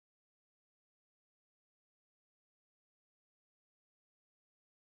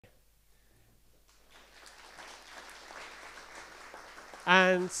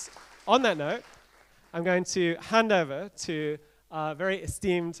And on that note, I'm going to hand over to a very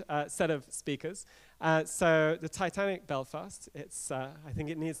esteemed set of speakers. So the Titanic Belfast, I think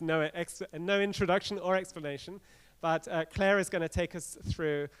it needs no introduction or explanation, but Claire is going to take us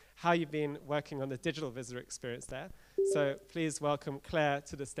through how you've been working on the digital visitor experience there. So please welcome Claire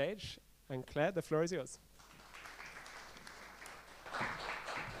to the stage. And Claire, the floor is yours.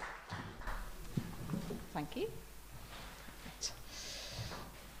 Thank you.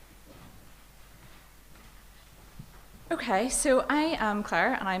 Okay, so I am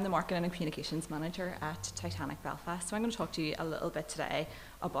Claire, and I'm the Marketing and Communications Manager at Titanic Belfast. So I'm going to talk to you a little bit today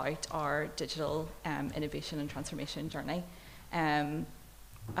about our digital innovation and transformation journey.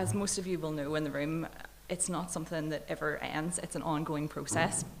 As most of you will know in the room, it's not something that ever ends. It's an ongoing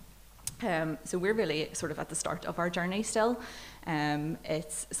process. So we're really sort of at the start of our journey still.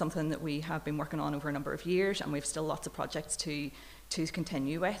 It's something that we have been working on over a number of years, and we've still lots of projects to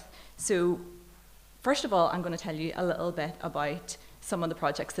continue with. So first of all, I'm going to tell you a little bit about some of the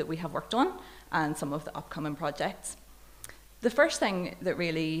projects that we have worked on and some of the upcoming projects. The first thing that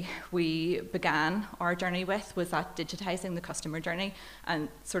really we began our journey with was that digitising the customer journey, and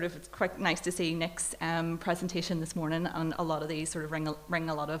sort of it's quite nice to see Nick's presentation this morning, and a lot of these sort of ring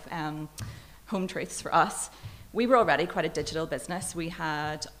a lot of home truths for us. We were already quite a digital business. We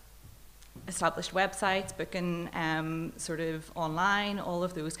had established websites, booking sort of online, all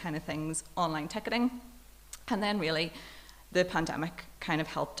of those kind of things, online ticketing. And then really the pandemic kind of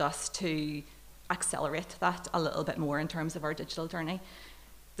helped us to accelerate that a little bit more in terms of our digital journey.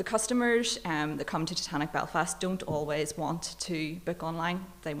 The customers that come to Titanic Belfast don't always want to book online.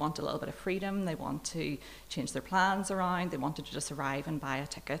 They want a little bit of freedom. They want to change their plans around. They wanted to just arrive and buy a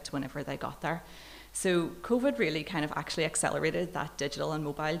ticket whenever they got there. So COVID really kind of actually accelerated that digital and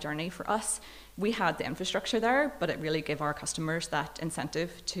mobile journey for us. We had the infrastructure there, but it really gave our customers that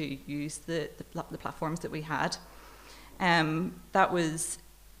incentive to use the platforms that we had. That was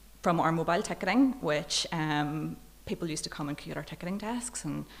from our mobile ticketing, which people used to come and queue at our ticketing desks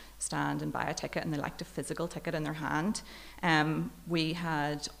and stand and buy a ticket, and they liked a physical ticket in their hand. We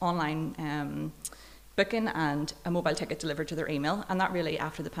had online booking and a mobile ticket delivered to their email, and that really,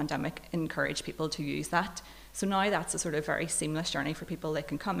 after the pandemic, encouraged people to use that. So now that's a sort of very seamless journey for people. They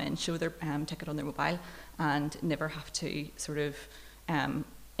can come in, show their ticket on their mobile, and never have to sort of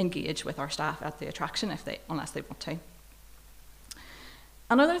engage with our staff at the attraction unless they want to.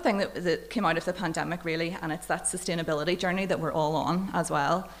 Another thing that came out of the pandemic really, and it's that sustainability journey that we're all on as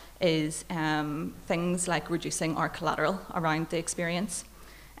well, is things like reducing our collateral around the experience.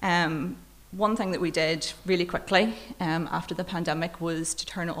 One thing that we did really quickly after the pandemic was to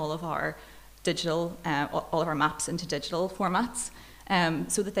turn all of our maps into digital formats,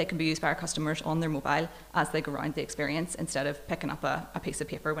 so that they can be used by our customers on their mobile as they go around the experience, instead of picking up a piece of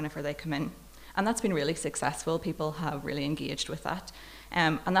paper whenever they come in. And that's been really successful. People have really engaged with that.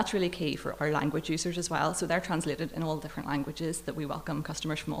 And that's really key for our language users as well. So they're translated in all different languages that we welcome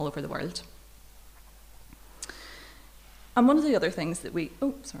customers from all over the world. And one of the other things that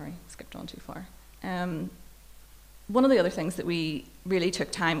skipped on too far. One of the other things that we really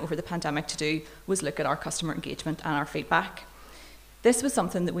took time over the pandemic to do was look at our customer engagement and our feedback. This was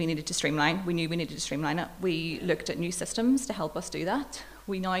something that we needed to streamline. We knew we needed to streamline it. We looked at new systems to help us do that.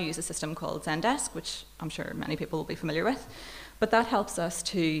 We now use a system called Zendesk, which I'm sure many people will be familiar with. But that helps us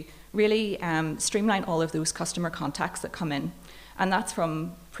to really streamline all of those customer contacts that come in. And that's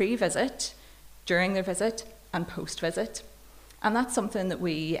from pre-visit, during their visit, and post-visit. And that's something that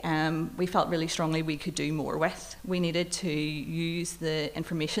we felt really strongly we could do more with. We needed to use the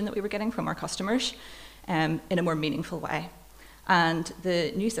information that we were getting from our customers in a more meaningful way. And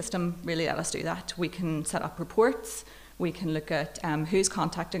the new system really let us do that. We can set up reports. We can look at who's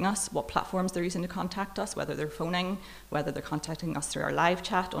contacting us, what platforms they're using to contact us, whether they're phoning, whether they're contacting us through our live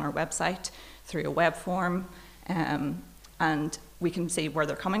chat on our website, through a web form, and we can see where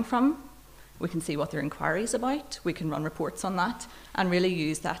they're coming from. We can see what their inquiries about. We can run reports on that and really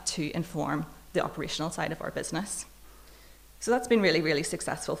use that to inform the operational side of our business. So that's been really, really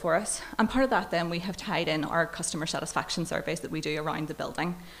successful for us. And part of that then, we have tied in our customer satisfaction surveys that we do around the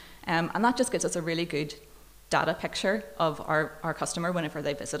building. And that just gives us a really good data picture of our customer whenever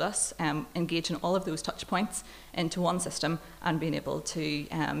they visit us, engaging all of those touch points into one system and being able to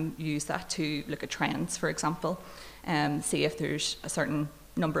use that to look at trends, for example, see if there's a certain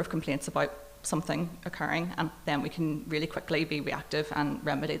number of complaints about something occurring, and then we can really quickly be reactive and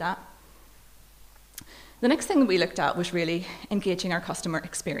remedy that. The next thing that we looked at was really engaging our customer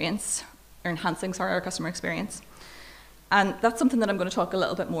experience, or enhancing, our customer experience. And that's something that I'm going to talk a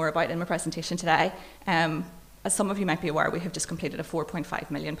little bit more about in my presentation today. as some of you might be aware, we have just completed a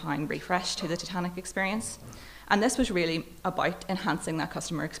 £4.5 million refresh to the Titanic experience. And this was really about enhancing that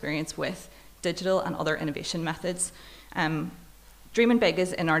customer experience with digital and other innovation methods. Dreaming big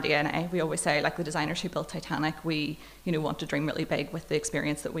is in our DNA. We always say, like the designers who built Titanic, we want to dream really big with the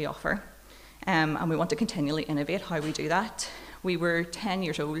experience that we offer. And we want to continually innovate how we do that. We were 10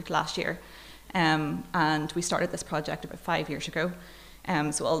 years old last year, and we started this project about 5 years ago.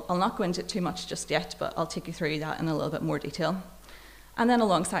 So I'll not go into it too much just yet, but I'll take you through that in a little bit more detail. And then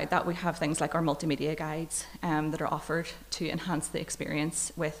alongside that, we have things like our multimedia guides that are offered to enhance the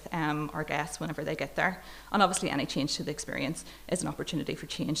experience with our guests whenever they get there. And obviously any change to the experience is an opportunity for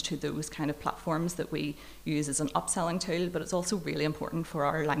change to those kind of platforms that we use as an upselling tool, but it's also really important for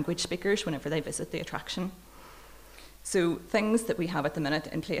our language speakers whenever they visit the attraction. So things that we have at the minute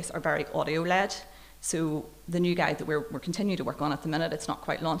in place are very audio-led. So the new guide that we're continuing to work on at the minute, it's not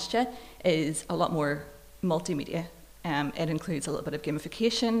quite launched yet, is a lot more multimedia. It includes a little bit of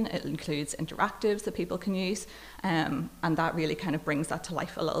gamification, it includes interactives that people can use, and that really kind of brings that to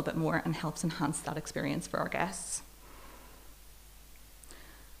life a little bit more and helps enhance that experience for our guests.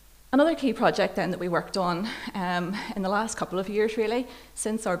 Another key project then that we worked on in the last couple of years really,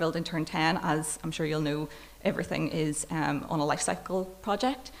 since our building turned 10, as I'm sure you'll know, everything is on a life cycle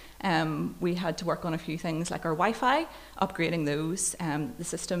project. We had to work on a few things like our Wi-Fi, upgrading those, the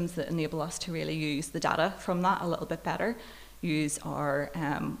systems that enable us to really use the data from that a little bit better, use our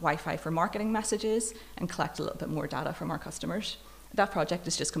Wi-Fi for marketing messages, and collect a little bit more data from our customers. That project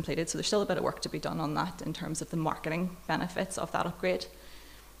is just completed, so there's still a bit of work to be done on that in terms of the marketing benefits of that upgrade.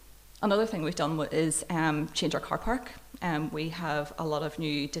 Another thing we've done is change our car park. We have a lot of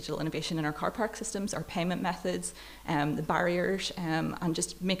new digital innovation in our car park systems, our payment methods, the barriers, and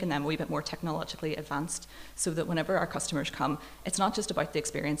just making them a wee bit more technologically advanced so that whenever our customers come, it's not just about the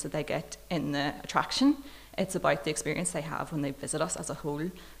experience that they get in the attraction, it's about the experience they have when they visit us as a whole,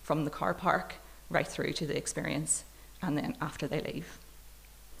 from the car park right through to the experience and then after they leave.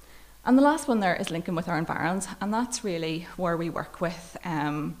 And the last one there is linking with our environs, and that's really where we work with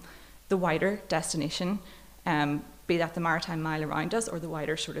the wider destination, be that the Maritime Mile around us or the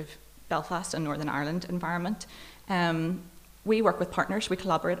wider sort of Belfast and Northern Ireland environment. We work with partners, we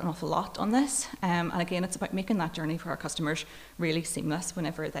collaborate an awful lot on this, and again it's about making that journey for our customers really seamless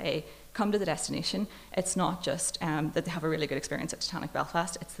whenever they come to the destination. It's not just that they have a really good experience at Titanic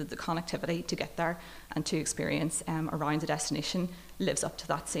Belfast, it's that the connectivity to get there and to experience around the destination lives up to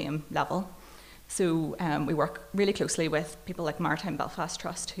that same level. So we work really closely with people like Maritime Belfast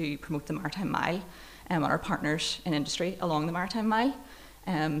Trust who promote the Maritime Mile and our partners in industry along the Maritime Mile.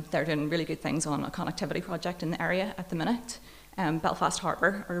 They're doing really good things on a connectivity project in the area at the minute. Belfast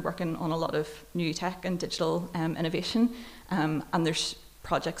Harbour are working on a lot of new tech and digital innovation, and there's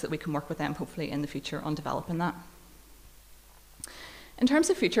projects that we can work with them hopefully in the future on developing that. In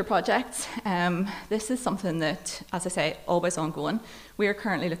terms of future projects, this is something that, as I say, always ongoing. We are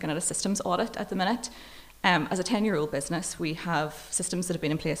currently looking at a systems audit at the minute. As a 10-year-old business, we have systems that have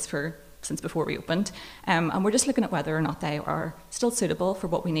been in place since before we opened, and we're just looking at whether or not they are still suitable for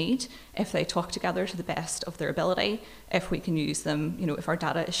what we need, if they talk together to the best of their ability, if we can use them, if our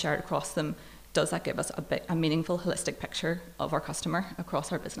data is shared across them, does that give us a meaningful, holistic picture of our customer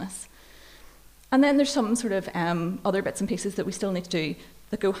across our business? And then there's some sort of other bits and pieces that we still need to do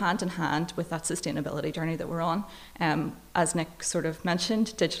that go hand in hand with that sustainability journey that we're on. As Nick sort of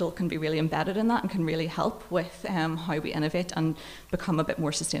mentioned, digital can be really embedded in that and can really help with how we innovate and become a bit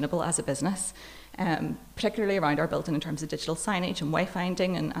more sustainable as a business, particularly around our building in terms of digital signage and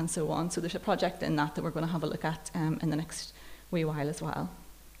wayfinding and so on. So there's a project in that we're going to have a look at in the next wee while as well.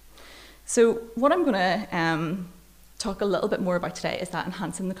 So what I'm going to talk a little bit more about today is that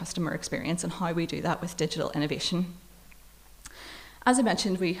enhancing the customer experience and how we do that with digital innovation. As I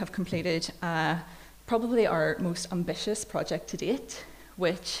mentioned, we have completed probably our most ambitious project to date,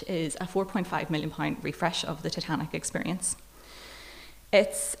 which is a £4.5 million refresh of the Titanic experience.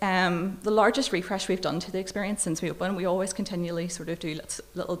 It's the largest refresh we've done to the experience since we opened. We always continually sort of do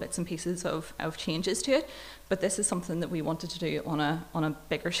little bits and pieces of changes to it, but this is something that we wanted to do on a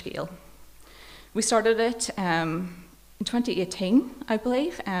bigger scale. We started it in 2018, I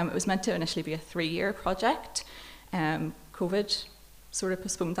believe. It was meant to initially be a 3-year project. COVID sort of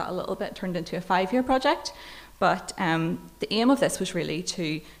postponed that a little bit, turned into a 5-year project. But the aim of this was really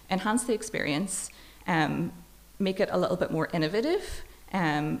to enhance the experience, make it a little bit more innovative,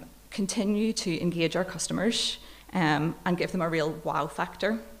 continue to engage our customers, and give them a real wow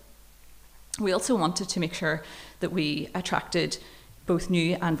factor. We also wanted to make sure that we attracted both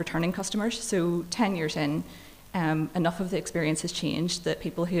new and returning customers. So 10 years in, enough of the experience has changed that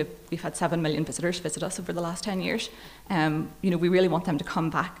we've had 7 million visitors visit us over the last 10 years. We really want them to come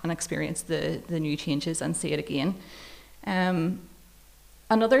back and experience the new changes and see it again.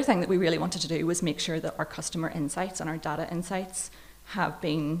 Another thing that we really wanted to do was make sure that our customer insights and our data insights have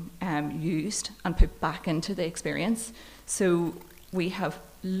been used and put back into the experience. So we have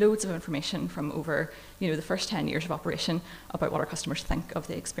loads of information from over the first 10 years of operation about what our customers think of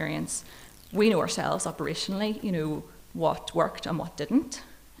the experience. We know ourselves operationally, what worked and what didn't.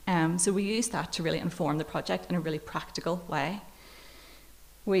 So we use that to really inform the project in a really practical way.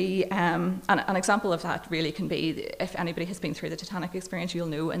 An example of that really can be, if anybody has been through the Titanic experience, you'll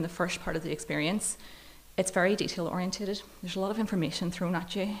know in the first part of the experience, it's very detail oriented. There's a lot of information thrown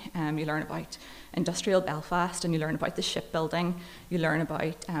at you. You learn about industrial Belfast, and you learn about the shipbuilding. You learn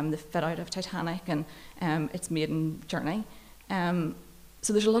about the fit out of Titanic and its maiden journey.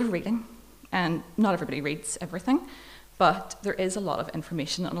 So there's a lot of reading, and not everybody reads everything, but there is a lot of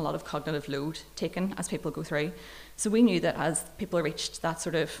information and a lot of cognitive load taken as people go through. So we knew that as people reached that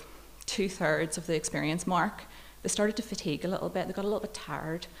sort of 2/3 of the experience mark, they started to fatigue a little bit. They got a little bit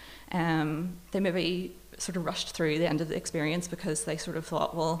tired. They maybe sort of rushed through the end of the experience because they sort of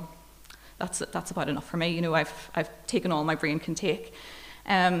thought, well, that's about enough for me. I've taken all my brain can take.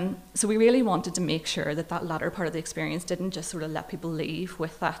 So we really wanted to make sure that latter part of the experience didn't just sort of let people leave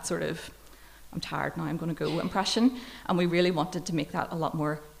with that sort of, I'm tired now, I'm going to go impression. And we really wanted to make that a lot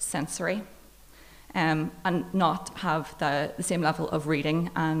more sensory. And not have the same level of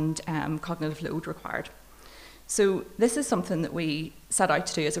reading and cognitive load required. So this is something that we set out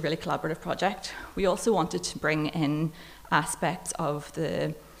to do as a really collaborative project. We also wanted to bring in aspects of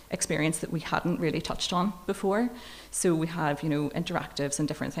the experience that we hadn't really touched on before. So we have, interactives and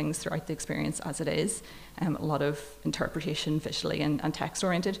different things throughout the experience as it is, a lot of interpretation visually and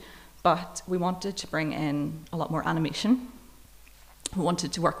text-oriented, but we wanted to bring in a lot more animation. We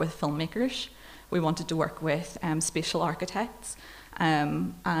wanted to work with filmmakers. We wanted to work with spatial architects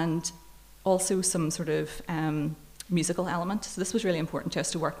and also some sort of musical element. So this was really important to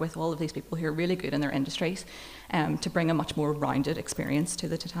us to work with all of these people who are really good in their industries to bring a much more rounded experience to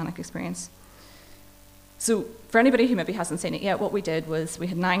the Titanic experience. So for anybody who maybe hasn't seen it yet, what we did was we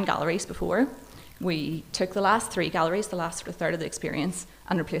had 9 galleries before. We took the last 3 galleries, the last sort of third of the experience,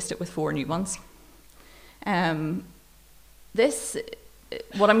 and replaced it with 4 new ones.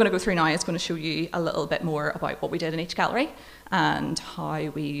 What I'm going to go through now is going to show you a little bit more about what we did in each gallery and how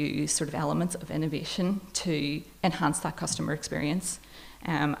we use sort of elements of innovation to enhance that customer experience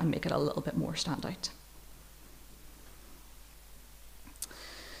and make it a little bit more standout.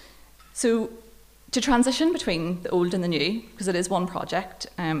 So to transition between the old and the new, because it is one project,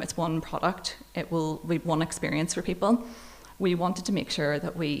 it's one product, it will be one experience for people, we wanted to make sure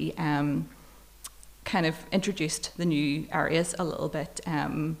that we kind of introduced the new areas a little bit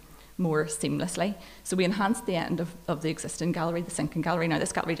more seamlessly. So we enhanced the end of the existing gallery, the sinking gallery. Now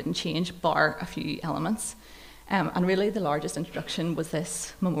this gallery didn't change, bar a few elements. And really the largest introduction was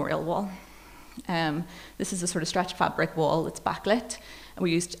this memorial wall. This is a sort of stretched fabric wall that's backlit. And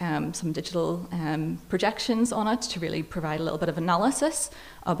we used some digital projections on it to really provide a little bit of analysis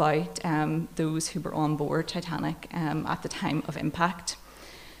about those who were on board Titanic at the time of impact.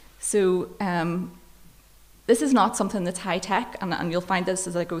 So this is not something that's high-tech, and you'll find this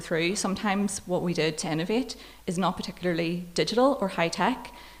as I go through. Sometimes what we did to innovate is not particularly digital or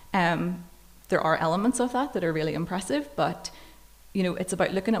high-tech. There are elements of that are really impressive, but it's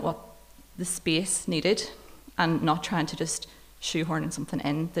about looking at what the space needed and not trying to just shoehorn something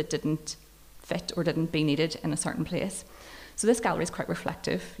in that didn't fit or didn't be needed in a certain place. So this gallery is quite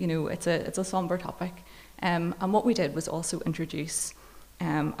reflective. It's a somber topic. And what we did was also introduce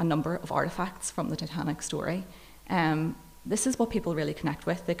a number of artifacts from the Titanic story. This is what people really connect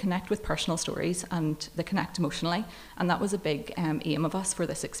with. They connect with personal stories and they connect emotionally. And that was a big aim of us for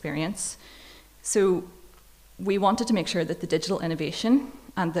this experience. So we wanted to make sure that the digital innovation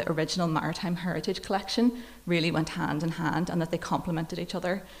and the original maritime heritage collection really went hand in hand and that they complemented each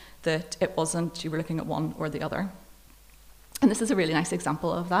other, that it wasn't you were looking at one or the other. And this is a really nice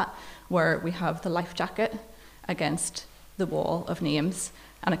example of that, where we have the life jacket against the wall of names,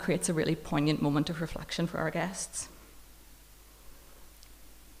 and it creates a really poignant moment of reflection for our guests.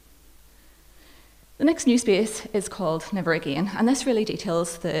 The next new space is called Never Again, and this really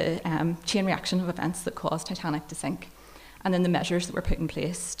details the chain reaction of events that caused Titanic to sink, and then the measures that were put in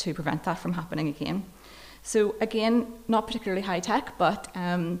place to prevent that from happening again. So again, not particularly high-tech, but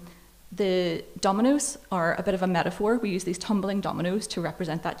the dominoes are a bit of a metaphor. We use these tumbling dominoes to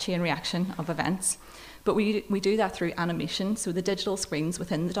represent that chain reaction of events. But we do that through animation. So the digital screens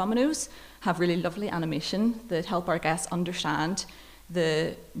within the dominoes have really lovely animation that help our guests understand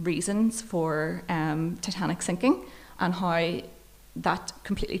the reasons for Titanic sinking and how that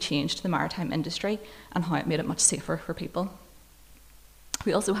completely changed the maritime industry and how it made it much safer for people.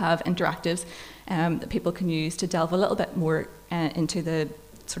 We also have interactives that people can use to delve a little bit more into the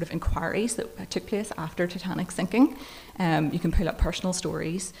sort of inquiries that took place after Titanic sinking. You can pull up personal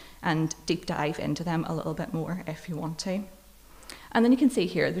stories and deep dive into them a little bit more if you want to. And then you can see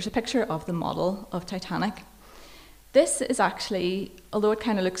here, there's a picture of the model of Titanic. This is actually, although it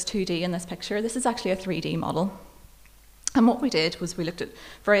kind of looks 2D in this picture, this is actually a 3D model. And what we did was we looked at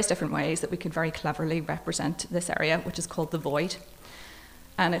various different ways that we could very cleverly represent this area, which is called the void.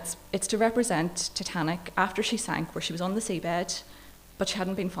 And it's to represent Titanic after she sank, where she was on the seabed, but she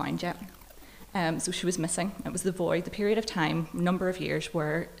hadn't been found yet. So she was missing. It was the void, the period of time, number of years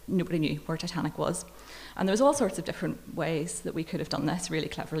where nobody knew where Titanic was. And there was all sorts of different ways that we could have done this really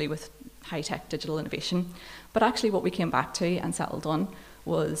cleverly with high-tech digital innovation. But actually what we came back to and settled on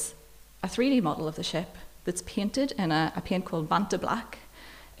was a 3D model of the ship that's painted in a paint called Vanta Black.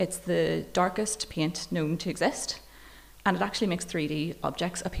 It's the darkest paint known to exist, and it actually makes 3D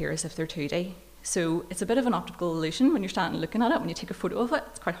objects appear as if they're 2D. So it's a bit of an optical illusion when you're standing looking at it. When you take a photo of it,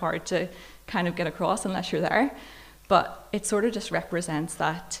 it's quite hard to kind of get across unless you're there. But it sort of just represents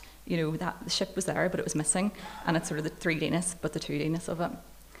that, you know, that the ship was there, but it was missing, and it's sort of the 3D-ness, but the 2D-ness of it.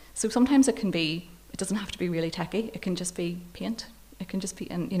 So sometimes it can be, it doesn't have to be really techy, it can just be paint. It can just be,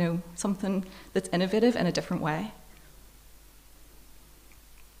 you know, something that's innovative in a different way.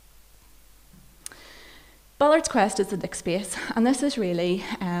 Ballard's Quest is the next space, and this is really,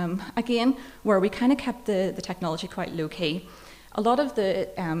 again, where we kind of kept the technology quite low-key. A lot of the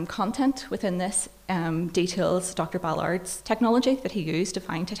content within this details Dr. Ballard's technology that he used to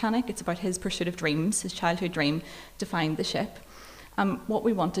find Titanic. It's about his pursuit of dreams, his childhood dream to find the ship. What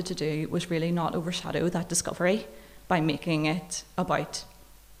we wanted to do was really not overshadow that discovery by making it about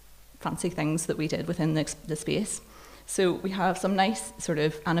fancy things that we did within the space. So we have some nice sort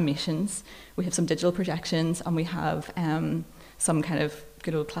of animations, we have some digital projections, and we have some kind of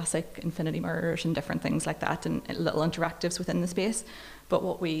good old classic infinity mirrors and different things like that, and little interactives within the space. But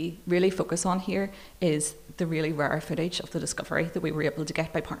what we really focus on here is the really rare footage of the discovery that we were able to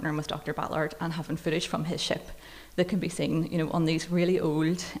get by partnering with Dr. Ballard and having footage from his ship that can be seen, you know, on these really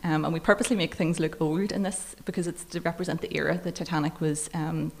old, and we purposely make things look old in this because it's to represent the era that Titanic was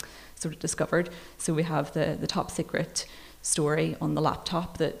sort of discovered. So we have the top secret story on the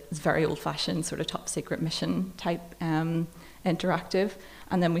laptop that is very old-fashioned, sort of top secret mission type interactive,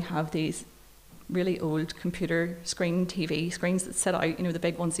 and then we have these really old computer screen TV screens that sit out, you know, the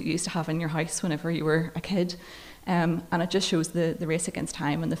big ones that you used to have in your house whenever you were a kid. And it just shows the race against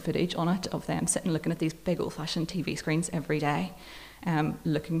time and the footage on it of them sitting looking at these big old-fashioned TV screens every day,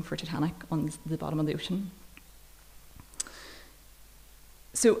 looking for Titanic on the bottom of the ocean.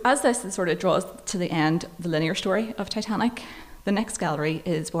 So as this sort of draws to the end, the linear story of Titanic, the next gallery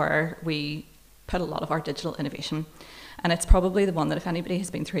is where we put a lot of our digital innovation. And it's probably the one that if anybody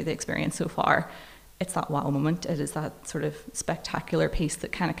has been through the experience so far, it's that wow moment. It is that sort of spectacular piece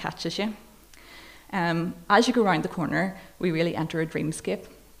that kind of catches you. As you go around the corner, we really enter a dreamscape.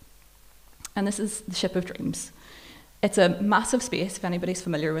 And this is the Ship of Dreams. It's a massive space, if anybody's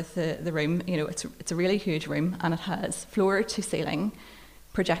familiar with the room. You know, it's a really huge room, and it has floor to ceiling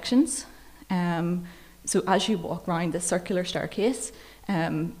projections. So as you walk around this circular staircase,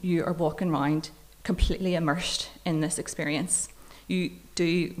 you are walking around completely immersed in this experience. You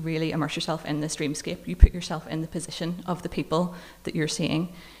do really immerse yourself in this dreamscape. You put yourself in the position of the people that you're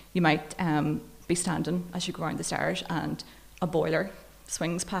seeing. You might be standing as you go around the stairs and a boiler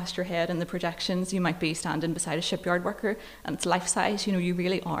swings past your head in the projections. You might be standing beside a shipyard worker and it's life-size. You know, you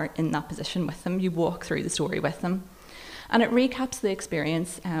really are in that position with them. You walk through the story with them. And it recaps the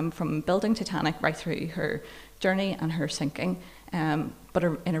experience from building Titanic right through her journey and her sinking, but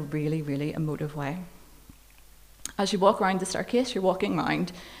in a really, really emotive way. As you walk around the staircase, you're walking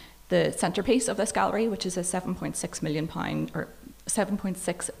around the centrepiece of this gallery, which is a £7.6 million or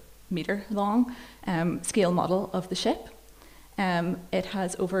 7.6 metre long scale model of the ship. It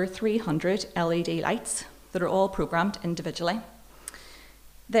has over 300 LED lights that are all programmed individually.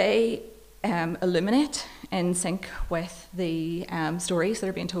 They illuminate in sync with the stories that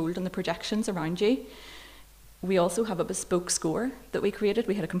are being told in the projections around you. We also have a bespoke score that we created.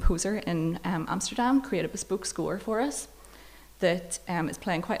 We had a composer in Amsterdam create a bespoke score for us that is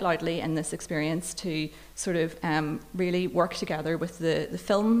playing quite loudly in this experience to sort of really work together with the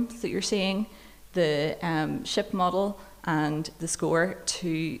films that you're seeing, the ship model and the score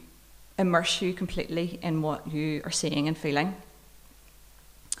to immerse you completely in what you are seeing and feeling.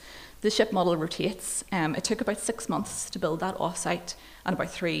 The ship model rotates. It took about 6 months to build that off-site and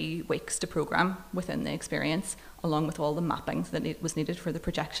about 3 weeks to program within the experience, along with all the mapping that was needed for the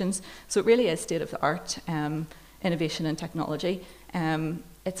projections. So it really is state-of-the-art innovation and technology.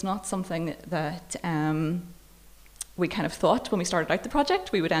 It's not something that we kind of thought when we started out the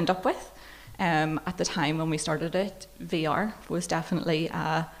project we would end up with. At the time when we started it, VR was definitely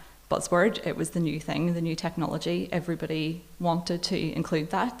a buzzword. It was the new thing, the new technology. Everybody wanted to include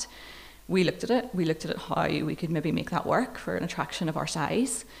that. We looked at how we could maybe make that work for an attraction of our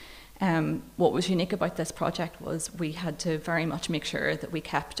size. What was unique about this project was we had to very much make sure that we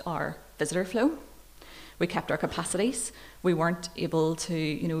kept our visitor flow. We kept our capacities. We weren't able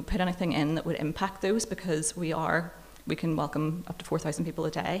to, put anything in that would impact those, because we can welcome up to 4,000 people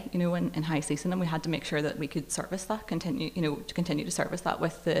a day, in high season, and we had to make sure that we could service that, continue to service that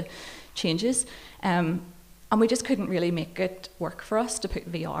with the changes. And we just couldn't really make it work for us to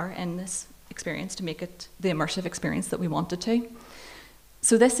put VR in this experience, to make it the immersive experience that we wanted to.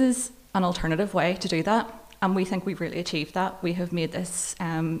 So this is an alternative way to do that, and we think we've really achieved that. We have made this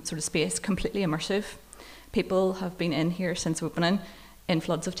sort of space completely immersive. People have been in here since opening in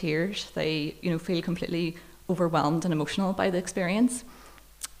floods of tears. They feel completely overwhelmed and emotional by the experience,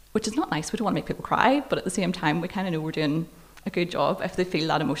 which is not nice. We don't want to make people cry, but at the same time we kind of know we're doing a good job if they feel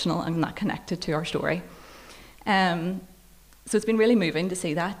that emotional and that connected to our story. So it's been really moving to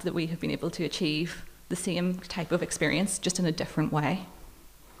see that we have been able to achieve the same type of experience, just in a different way.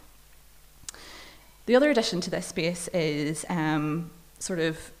 The other addition to this space is sort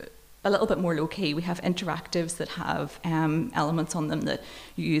of a little bit more low-key. We have interactives that have elements on them that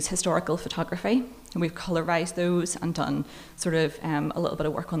use historical photography, and we've colorized those and done sort of a little bit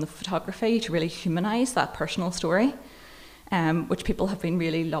of work on the photography to really humanize that personal story, which people have been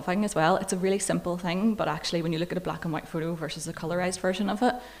really loving as well. It's a really simple thing, but actually when you look at a black and white photo versus a colorized version of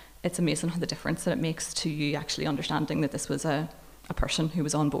it, it's amazing how the difference that it makes to you actually understanding that this was a person who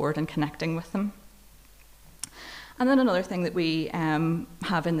was on board and connecting with them. And then another thing that we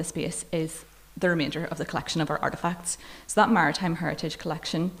have in the space is the remainder of the collection of our artefacts. So that maritime heritage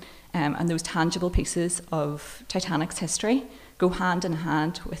collection and those tangible pieces of Titanic's history go hand in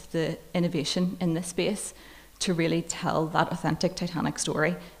hand with the innovation in this space to really tell that authentic Titanic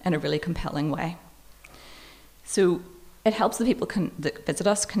story in a really compelling way. So it helps the people that visit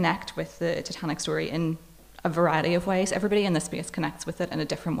us connect with the Titanic story in a variety of ways. Everybody in this space connects with it in a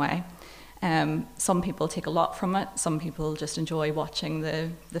different way. Some people take a lot from it. Some people just enjoy watching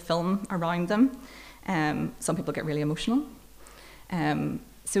the film around them. Some people get really emotional.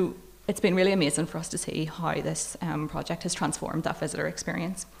 So it's been really amazing for us to see how this project has transformed that visitor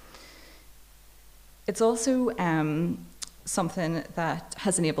experience. It's also something that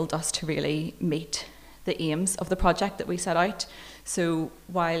has enabled us to really meet the aims of the project that we set out. So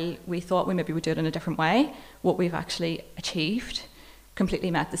while we thought we maybe would do it in a different way, what we've actually achieved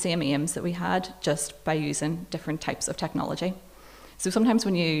completely met the same aims that we had, just by using different types of technology. So sometimes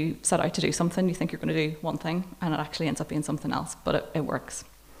when you set out to do something, you think you're going to do one thing, and it actually ends up being something else, but it works.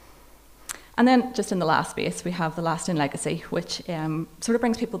 And then just in the last space, we have the Lasting Legacy, which sort of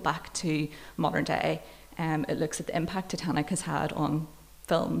brings people back to modern day. It looks at the impact Titanic has had on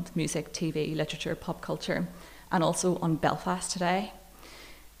film, music, TV, literature, pop culture, and also on Belfast today.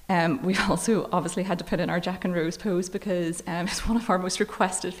 We've also obviously had to put in our Jack and Rose pose, because it's one of our most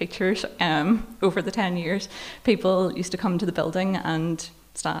requested features over the 10 years. People used to come to the building and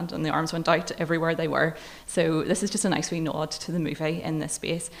stand, and the arms went out everywhere they were. So this is just a nice wee nod to the movie in this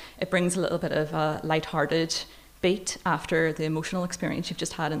space. It brings a little bit of a light-hearted beat after the emotional experience you've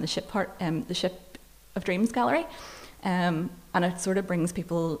just had in the Ship of Dreams gallery. And it sort of brings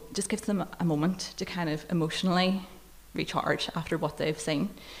people, just gives them a moment to kind of emotionally recharge after what they've seen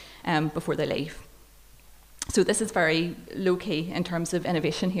before they leave. So this is very low-key in terms of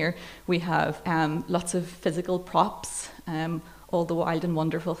innovation here. We have lots of physical props, all the wild and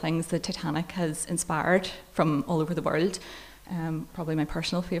wonderful things that Titanic has inspired from all over the world. Probably my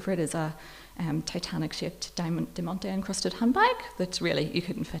personal favourite is a Titanic-shaped Diamond Diamante encrusted handbag that really you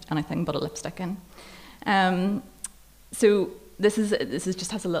couldn't fit anything but a lipstick in. So this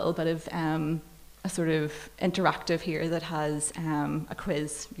just has a little bit of a sort of interactive here that has a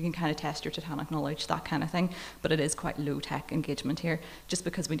quiz. You can kind of test your Titanic knowledge, that kind of thing, but it is quite low-tech engagement here, just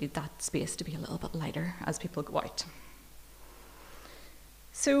because we need that space to be a little bit lighter as people go out.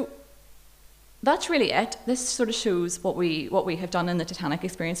 So that's really it. This sort of shows what we have done in the Titanic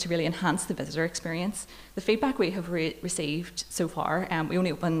experience to really enhance the visitor experience. The feedback we have received so far, we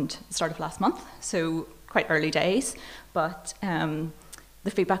only opened the start of last month, so quite early days, but The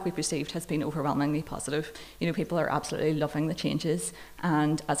feedback we've received has been overwhelmingly positive. You know, people are absolutely loving the changes,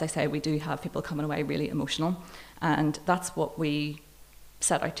 and as I say, we do have people coming away really emotional, and that's what we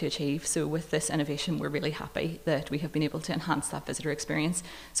set out to achieve. So with this innovation, we're really happy that we have been able to enhance that visitor experience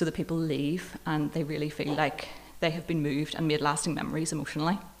so that people leave and they really feel like they have been moved and made lasting memories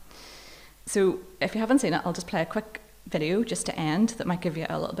emotionally. So if you haven't seen it, I'll just play a quick video just to end that might give you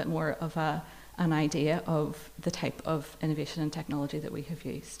a little bit more of an idea of the type of innovation and technology that we have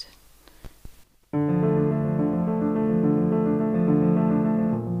used.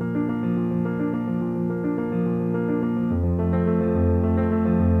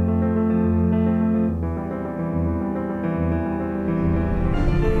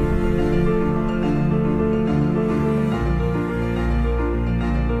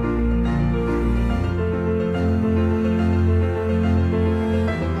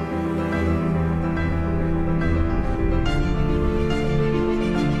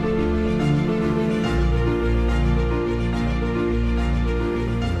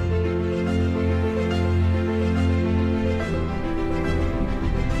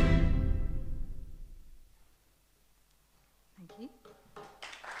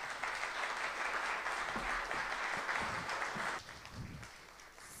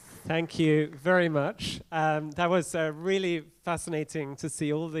 Thank you very much. That was really fascinating to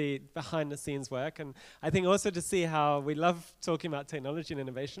see all the behind-the-scenes work, and I think also to see how we love talking about technology and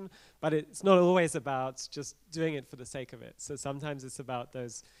innovation, but it's not always about just doing it for the sake of it. So sometimes it's about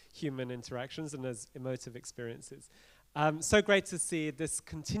those human interactions and those emotive experiences. So great to see this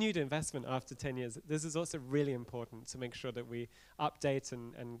continued investment after 10 years. This is also really important to make sure that we update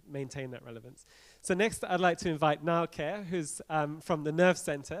and maintain that relevance. So next, I'd like to invite Niall Kerr, who's from the Nerve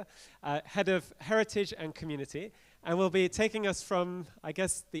Centre, Head of Heritage and Community, and will be taking us from, I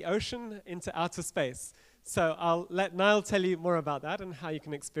guess, the ocean into outer space. So I'll let Niall tell you more about that and how you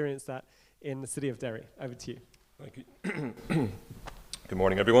can experience that in the city of Derry. Over to you. Thank you. Good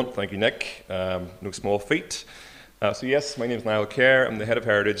morning, everyone. Thank you, Nick. No small feat. So yes, my name is Niall Kerr. I'm the Head of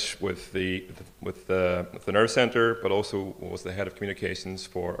Heritage with the Nerve Centre, but also was the Head of Communications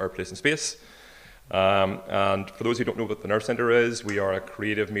for Our Place in Space. And for those who don't know what the Nerve Centre is, we are a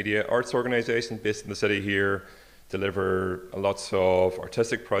creative media arts organisation based in the city here, deliver lots of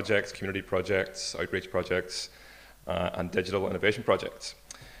artistic projects, community projects, outreach projects, and digital innovation projects.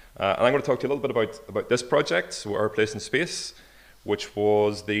 And I'm going to talk to you a little bit about this project, so Our Place in Space, which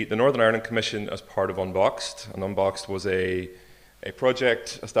was the Northern Ireland Commission as part of Unboxed. And Unboxed was a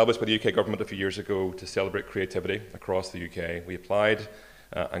project established by the UK government a few years ago to celebrate creativity across the UK. We applied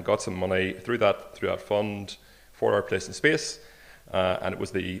and got some money through that fund for Our Place in Space, and it was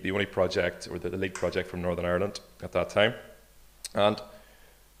the only project, or the lead project from Northern Ireland at that time. And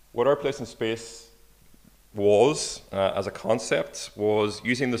what Our Place in Space was, as a concept, was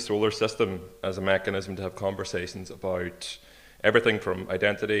using the solar system as a mechanism to have conversations about everything from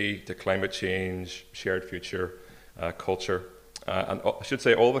identity to climate change, shared future, culture. And I should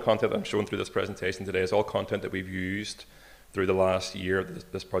say all the content I'm showing through this presentation today is all content that we've used through the last year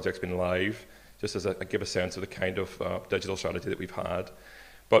this project's been live, just as give a sense of the kind of digital strategy that we've had.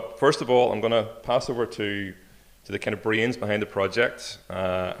 But first of all, I'm going to pass over to the kind of brains behind the project,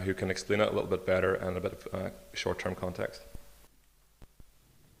 who can explain it a little bit better and a bit of short-term context.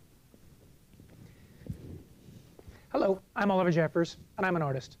 Hello, I'm Oliver Jeffers, and I'm an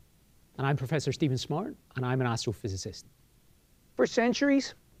artist. And I'm Professor Stephen Smart, and I'm an astrophysicist. For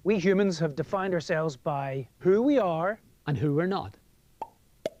centuries, we humans have defined ourselves by who we are and who we're not,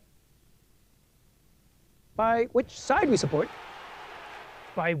 by which side we support,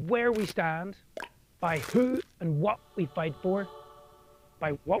 by where we stand, by who and what we fight for,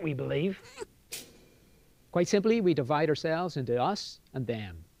 by what we believe. Quite simply, we divide ourselves into us and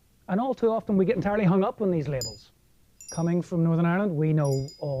them. And all too often we get entirely hung up on these labels. Coming from Northern Ireland, we know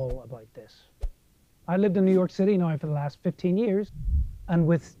all about this. I lived in New York City now for the last 15 years, and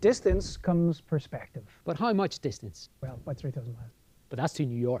with distance comes perspective. But how much distance? Well, about 3,000 miles. But that's to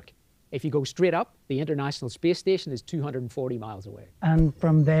New York. If you go straight up, the International Space Station is 240 miles away. And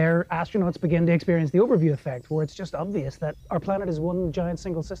from there, astronauts begin to experience the overview effect, where it's just obvious that our planet is one giant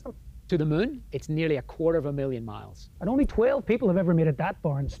single system. To the moon, it's nearly 250,000 miles. And only 12 people have ever made it that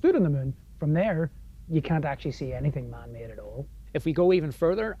far and stood on the moon. From there, you can't actually see anything man-made at all. If we go even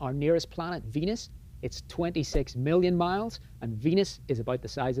further, our nearest planet, Venus, it's 26 million miles, and Venus is about the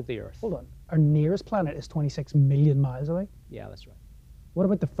size of the Earth. Hold on, our nearest planet is 26 million miles away? Yeah, that's right. What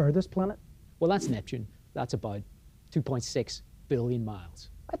about the furthest planet? Well, that's Neptune. That's about 2.6 billion miles.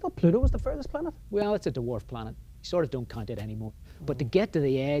 I thought Pluto was the furthest planet. Well, it's a dwarf planet. You sort of don't count it anymore. But to get to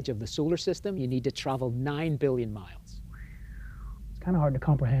the edge of the solar system, you need to travel 9 billion miles. kind of hard to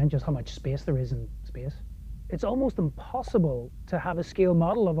comprehend just how much space there is in space. It's almost impossible to have a scale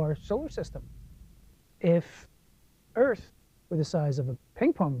model of our solar system. If Earth were the size of a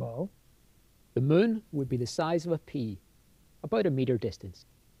ping pong ball, The moon would be the size of a pea, about a metre distance.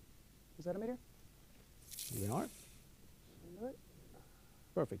 is that a meter? Here we are.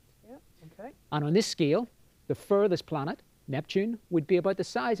 Perfect. Yeah, okay. And on this scale, the furthest planet, Neptune, would be about the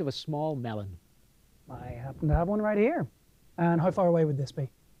size of a small melon, I happen to have one right here. And how far away would this be?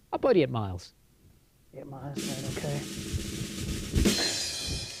 about 8 miles. 8 miles, right, okay.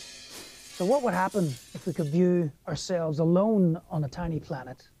 So what would happen if we could view ourselves alone on a tiny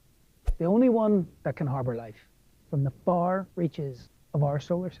planet, the only one that can harbour life, from the far reaches of our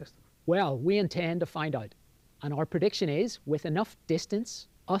solar system? Well, we intend to find out. And our prediction is, with enough distance,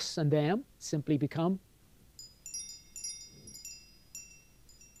 us and them simply become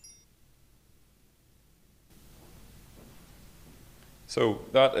So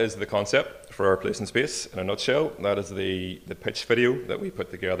that is the concept for our place in space in a nutshell. That is the pitch video that we put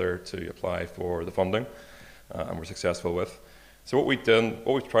together to apply for the funding, and we're successful with. So what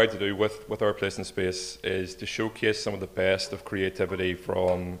we've tried to do with our place in space is to showcase some of the best of creativity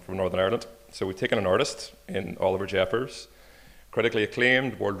from Northern Ireland. So we've taken an artist in Oliver Jeffers, critically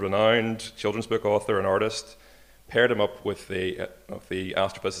acclaimed, world-renowned children's book author and artist, paired him up with the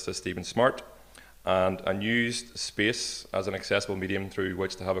astrophysicist Stephen Smart, and used space as an accessible medium through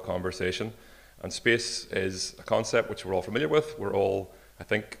which to have a conversation. And space is a concept which we're all familiar with. We're all, I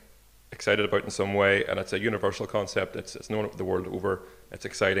think, excited about in some way, and it's a universal concept. It's known the world over. It's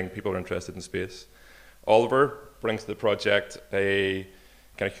exciting. People are interested in space. Oliver brings to the project a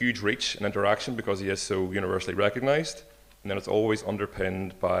kind of huge reach and interaction because he is so universally recognised. And then it's always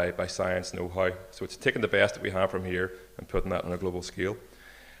underpinned by science know-how. So it's taking the best that we have from here and putting that on a global scale.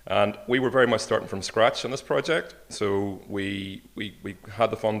 And we were very much starting from scratch on this project. So we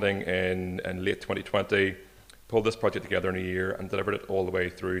had the funding in late 2020, pulled this project together in a year and delivered it all the way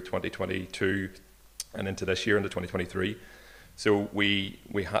through 2022 and into this year, into 2023. So we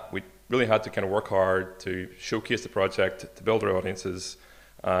really had to kind of work hard to showcase the project, to build our audiences,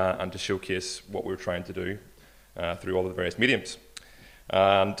 and to showcase what we were trying to do through all of the various mediums.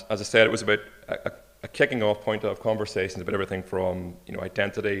 And as I said, it was about a kicking off point of conversations about everything from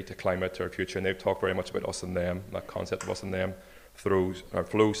identity to climate to our future, and they've talked very much about us and them. That concept of us and them flows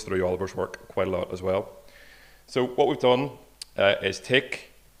through Oliver's work quite a lot as well. So what we've done is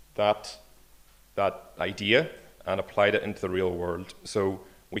take that idea and applied it into the real world. So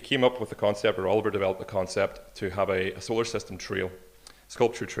we came up with the concept, or Oliver developed the concept, to have a solar system trail,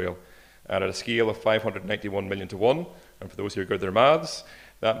 sculpture trail, and at a scale of 591 million to 1. And for those who are good at their maths,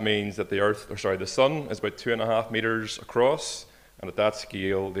 that means that the sun is about 2.5 meters across, and at that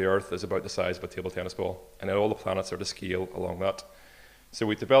scale, the Earth is about the size of a table tennis ball, and then all the planets are to scale along that. So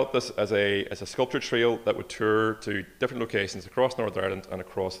we developed this as a sculpture trail that would tour to different locations across Northern Ireland and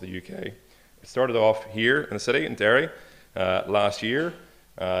across the UK. It started off here in the city, in Derry, last year,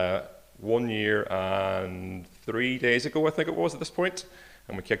 1 year and 3 days ago, I think it was at this point,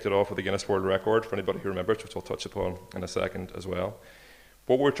 and we kicked it off with a Guinness World Record for anybody who remembers, which I'll touch upon in a second as well.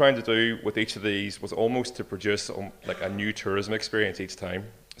 What we're trying to do with each of these was almost to produce like a new tourism experience each time.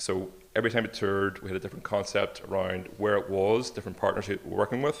 So every time it toured, we had a different concept around where it was, different partners we were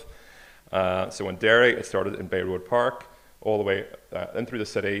working with. So in Derry, it started in Bay Road Park, all the way in through the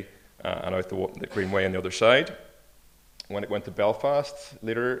city and out the Greenway on the other side. When it went to Belfast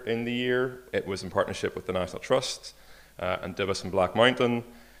later in the year, it was in partnership with the National Trust and Divis and Black Mountain.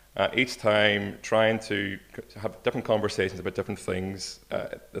 Each time trying to have different conversations about different things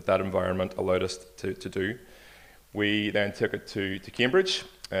that environment allowed us to do. We then took it to Cambridge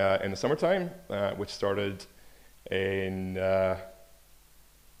in the summertime, which started in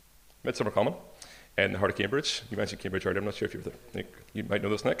Midsummer Common in the heart of Cambridge. You mentioned Cambridge earlier. I'm not sure if you might know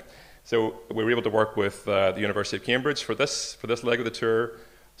this, Nick. So we were able to work with the University of Cambridge for this leg of the tour.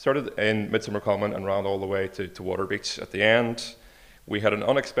 Started in Midsummer Common and ran all the way to Waterbeach at the end. We had an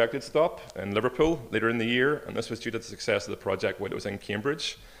unexpected stop in Liverpool later in the year, and this was due to the success of the project when it was in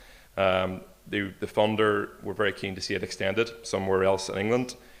Cambridge. The funder were very keen to see it extended somewhere else in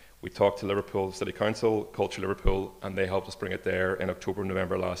England. We talked to Liverpool City Council, Culture Liverpool, and they helped us bring it there in October,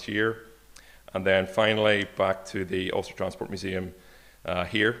 November last year. And then finally back to the Ulster Transport Museum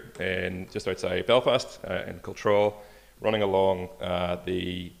here, just outside Belfast, in Cultraw, running along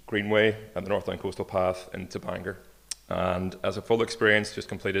the Greenway and the Northland Coastal Path into Bangor. And as a full experience just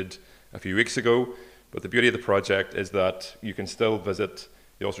completed a few weeks ago, but the beauty of the project is that you can still visit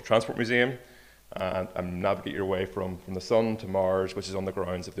the Ulster Transport Museum and navigate your way from the Sun to Mars, which is on the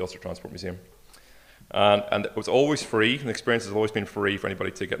grounds of the Ulster Transport Museum. And it was always free. The experience has always been free for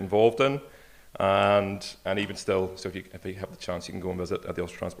anybody to get involved in. And even still, so if you have the chance, you can go and visit at the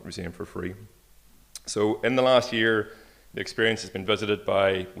Ulster Transport Museum for free. So in the last year, the experience has been visited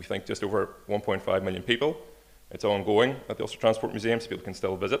by, we think, just over 1.5 million people. It's ongoing at the Ulster Transport Museum, so people can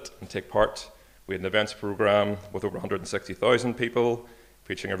still visit and take part. We had an events programme with over 160,000 people,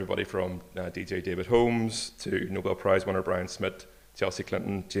 featuring everybody from DJ David Holmes to Nobel Prize winner Brian Smith, Chelsea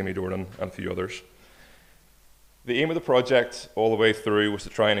Clinton, Jamie Dornan, and a few others. The aim of the project all the way through was to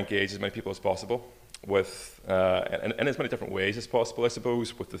try and engage as many people as possible with, in as many different ways as possible, I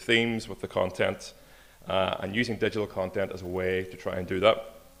suppose, with the themes, with the content, and using digital content as a way to try and do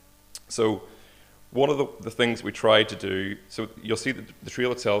that. So one of the things we tried to do, so you'll see that the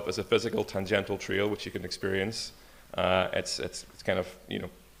trail itself is a physical tangential trail which you can experience. It's kind of,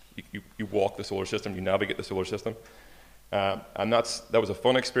 you walk the solar system, you navigate the solar system. And that was a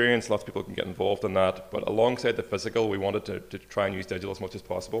fun experience. Lots of people can get involved in that. But alongside the physical, we wanted to try and use digital as much as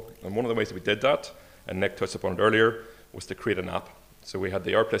possible. And one of the ways that we did that, and Nick touched upon it earlier, was to create an app. So we had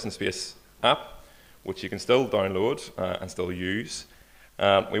the Our Place in Space app, which you can still download and still use.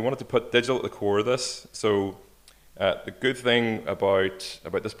 We wanted to put digital at the core of this. So the good thing about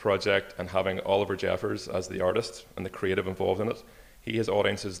this project and having Oliver Jeffers as the artist and the creative involved in it, he has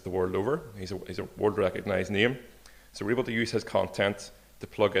audiences the world over. He's a world-recognized name. So we're able to use his content to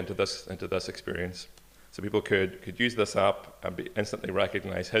plug into this experience. So people could use this app and instantly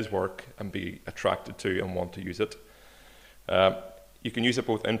recognize his work and be attracted to and want to use it. You can use it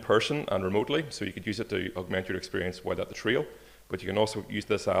both in person and remotely. So you could use it to augment your experience while at the trail, but you can also use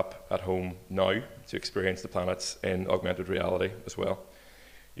this app at home now to experience the planets in augmented reality as well.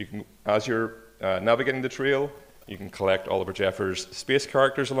 You can, as you're navigating the trail, you can collect Oliver Jeffers' space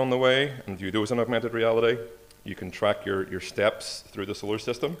characters along the way and view those in augmented reality. You can track your steps through the solar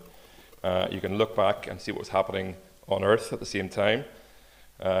system. You can look back and see what was happening on Earth at the same time.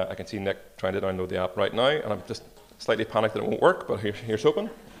 I can see Nick trying to download the app right now, and I'm just slightly panicked that it won't work, but here's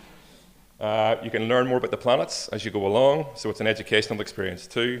hoping. You can learn more about the planets as you go along, so it's an educational experience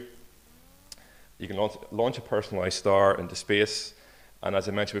too. You can launch a personalized star into space, and as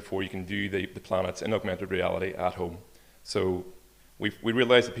I mentioned before, you can view the planets in augmented reality at home. So we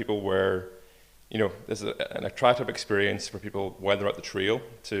realized that people were, this is an attractive experience for people while they're at the trail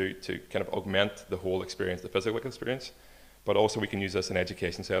to kind of augment the whole experience, the physical experience, but also we can use this in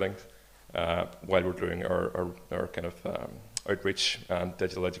education settings while we're doing our kind of outreach and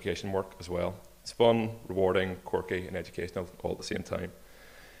digital education work as well. It's fun, rewarding, quirky, and educational all at the same time.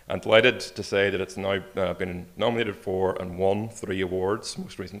 I'm delighted to say that it's now been nominated for and won 3 awards,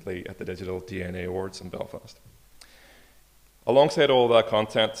 most recently at the Digital DNA Awards in Belfast. Alongside all that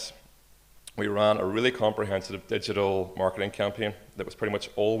content, we ran a really comprehensive digital marketing campaign that was pretty much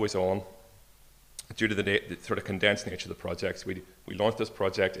always on. Due to the sort of condensed nature of the projects, we launched this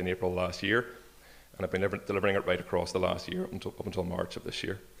project in April last year, and I've been delivering it right across the last year up until March of this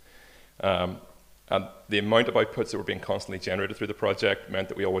year. And the amount of outputs that were being constantly generated through the project meant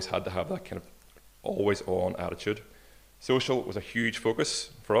that we always had to have that kind of always-on attitude. Social was a huge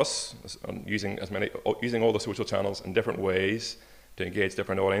focus for us, on using all the social channels in different ways to engage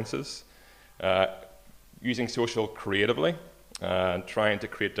different audiences. Using social creatively and trying to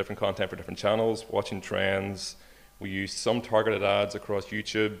create different content for different channels, watching trends. We used some targeted ads across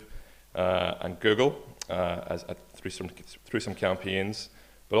YouTube and Google through some campaigns.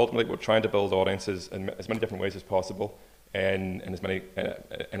 But ultimately, we're trying to build audiences in as many different ways as possible in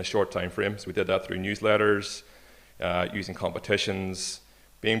a short time frame. So we did that through newsletters, using competitions,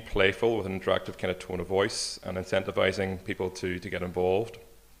 being playful with an interactive kind of tone of voice, and incentivizing people to get involved.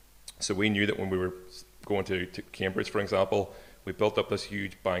 So we knew that when we were going to Cambridge, for example, we built up this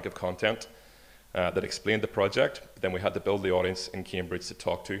huge bank of content that explained the project, but then we had to build the audience in Cambridge to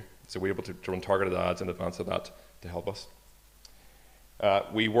talk to. So we were able to run targeted ads in advance of that to help us.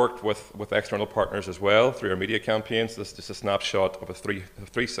 We worked with external partners as well through our media campaigns. This is just a snapshot of a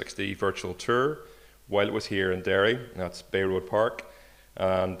 360 virtual tour while it was here in Derry. That's Bay Road Park.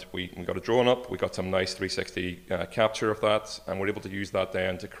 And we got a drone up, we got some nice 360 capture of that, and we're able to use that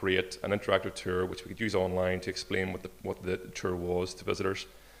then to create an interactive tour which we could use online to explain what the tour was to visitors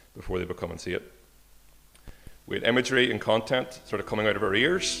before they would come and see it. We had imagery and content sort of coming out of our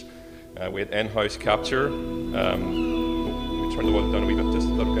ears. We had in-house capture. Turn the one down a wee bit, just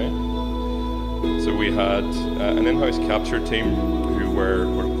is that okay? So we had an in-house capture team who were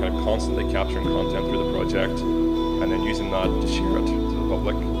kind of constantly capturing content through the project and then using that to share it to the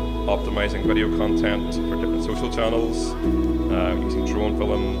public, optimizing video content for different social channels, using drone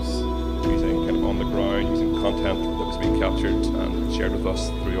films, using kind of on the ground, using content that was being captured and shared with us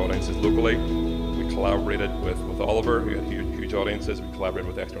through audiences locally. We collaborated with Oliver, who had huge audiences. We collaborated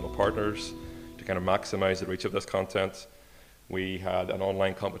with external partners to kind of maximize the reach of this content. We had an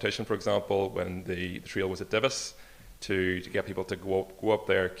online competition, for example, when the trail was at Divis, to get people to go up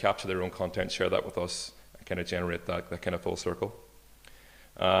there, capture their own content, share that with us, and kind of generate that kind of full circle.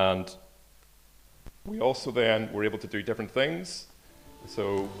 And we also then were able to do different things.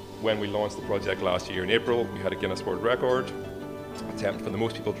 So when we launched the project last year in April, we had a Guinness World Record attempt for the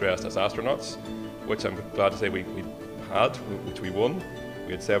most people dressed as astronauts, which I'm glad to say we had, which we won.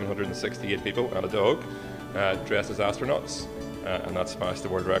 We had 768 people and a dog dressed as astronauts, and that smashed the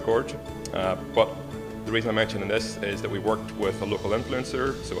world record. But the reason I'm mentioning this is that we worked with a local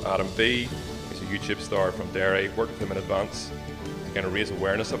influencer, so Adam B, he's a YouTube star from Derry, worked with him in advance to kind of raise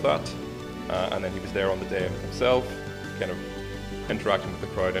awareness of that. And then he was there on the day himself, kind of interacting with the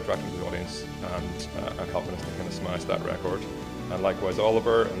crowd, interacting with the audience, and helping us to kind of smash that record. And likewise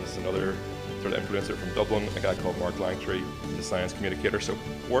Oliver, and there's another sort of influencer from Dublin, a guy called Mark Langtree, the science communicator. So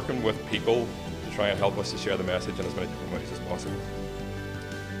working with people to try and help us to share the message in as many different ways as possible.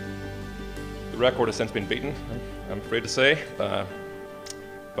 The record has since been beaten, I'm afraid to say,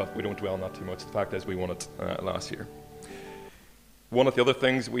 but we don't dwell on that too much. The fact is we won it last year. One of the other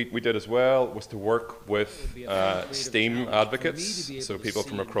things we did as well was to work with STEAM advocates, so people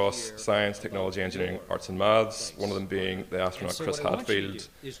from across science, technology, engineering, arts and maths, one of them being the astronaut Chris Hadfield,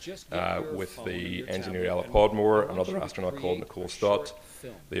 with the engineer Ella Podmore, another astronaut called Nicole Stott,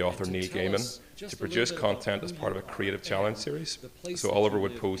 the author Neil Gaiman, to produce content as part of a creative challenge series. So Oliver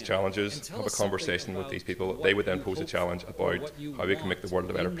would pose challenges, have a conversation with these people, they would then pose a challenge about how we can make the world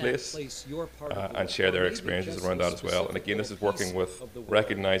a better place, and share their experiences around that as well. And again, this is working with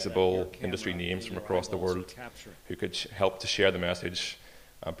recognisable industry names from across the world who could help to share the message.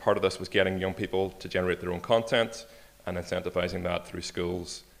 Part of this was getting young people to generate their own content and incentivising that through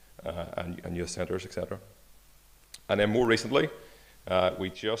schools and youth centres, etc. And then more recently, we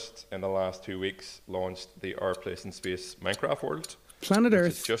just, in the last 2 weeks, launched the Our Place in Space Minecraft World. Planet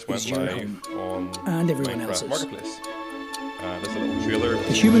Earth just went is your live home, on and everyone Minecraft else's. Marketplace. There's a little trailer.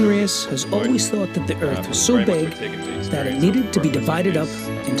 The human race has always thought that the Earth was so big that it needed to be divided up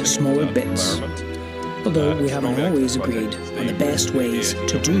into smaller bits. Although we haven't always agreed on the best ways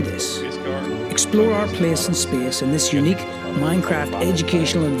to do this. Explore our place in space in this unique Minecraft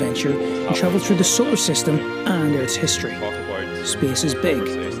educational adventure and travel through the solar system and Earth's history. Space is big,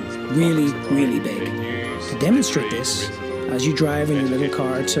 really, really big. To demonstrate this, as you drive in your little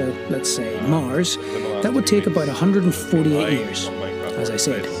car to, let's say, Mars, that would take about 148 years. As I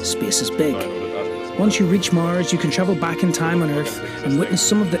said, space is big. Once you reach Mars, you can travel back in time on Earth and witness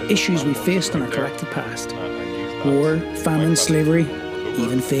some of the issues we faced in our collective past. War, famine, slavery,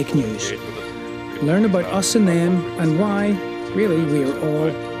 even fake news. Learn about us and them and why, really, we are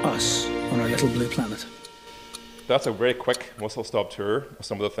all us on our little blue planet. That's a very quick whistle-stop tour of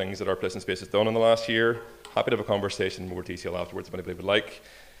some of the things that Our Place in Space has done in the last year. Happy to have a conversation in more detail afterwards if anybody would like.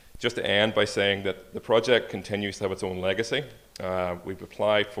 Just to end by saying that the project continues to have its own legacy. We've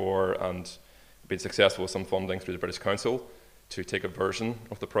applied for and been successful with some funding through the British Council to take a version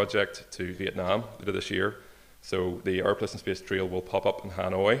of the project to Vietnam later this year. So the Our Place in Space Trail will pop up in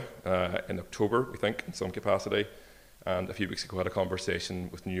Hanoi in October, we think, in some capacity. And a few weeks ago I had a conversation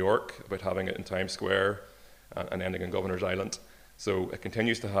with New York about having it in Times Square and ending in Governor's Island. So it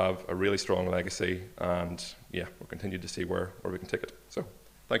continues to have a really strong legacy, and yeah, we'll continue to see where we can take it. So,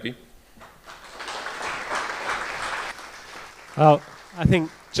 thank you. Well, I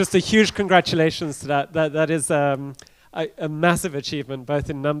think just a huge congratulations to that. That is a massive achievement, both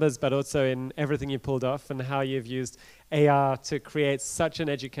in numbers but also in everything you pulled off and how you've used AR to create such an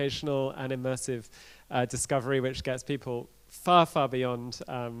educational and immersive discovery which gets people far, far beyond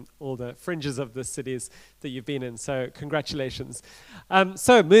all the fringes of the cities that you've been in. So congratulations.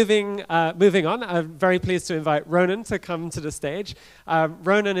 So moving on, I'm very pleased to invite Ronan to come to the stage.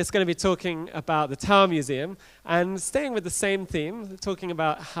 Ronan is going to be talking about the Tower Museum and staying with the same theme, talking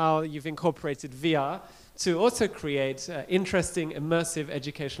about how you've incorporated VR to also create interesting, immersive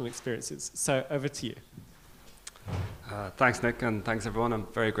educational experiences. So over to you. Thanks, Nick, and thanks, everyone. I'm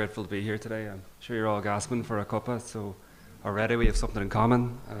very grateful to be here today. I'm sure you're all gasping for a cuppa, so already we have something in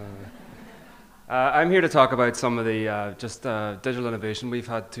common. I'm here to talk about some of the digital innovation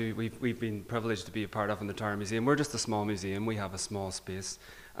we've been privileged to be a part of in the Tower Museum. We're just a small museum. We have a small space,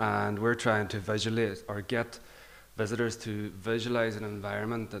 and we're trying to visualize or get visitors to visualize an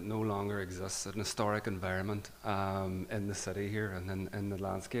environment that no longer exists, an historic environment in the city here and in the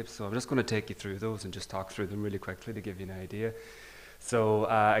landscape. So I'm just going to take you through those and just talk through them really quickly to give you an idea. So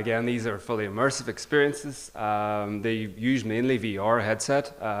again, these are fully immersive experiences. They use mainly VR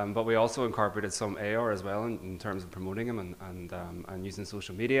headset, but we also incorporated some AR as well in terms of promoting them and using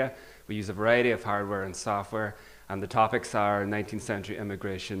social media. We use a variety of hardware and software, and the topics are 19th century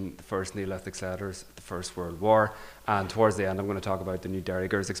immigration, the first Neolithic settlers, the First World War, and towards the end I'm going to talk about the new Dairy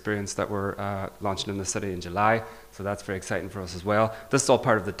Girls experience that we're launching in the city in July. So that's very exciting for us as well. This is all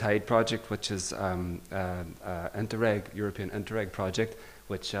part of the TIDE project, which is Interreg, European Interreg project,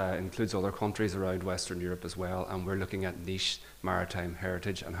 which includes other countries around Western Europe as well, and we're looking at niche maritime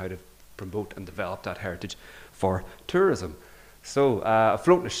heritage and how to promote and develop that heritage for tourism. So,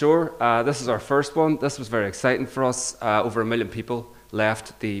 Floating Ashore, this is our first one. This was very exciting for us. Over 1 million people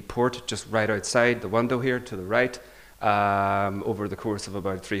left the port just right outside the window here to the right over the course of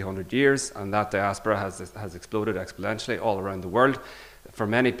about 300 years, and that diaspora has exploded exponentially all around the world. For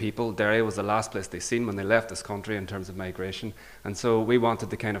many people, Derry was the last place they seen when they left this country in terms of migration, and so we wanted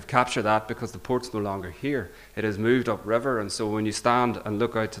to kind of capture that because the port's no longer here. It has moved upriver, and so when you stand and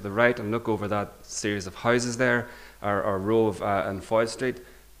look out to the right and look over that series of houses there, or row of in Foyle Street,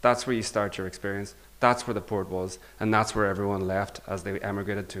 that's where you start your experience. That's where the port was, and that's where everyone left as they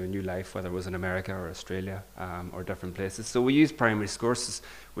emigrated to a new life, whether it was in America or Australia or different places. So we used primary sources.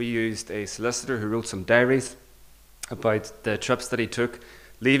 We used a solicitor who wrote some diaries about the trips that he took,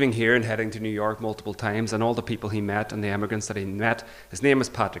 leaving here and heading to New York multiple times, and all the people he met and the immigrants that he met. His name is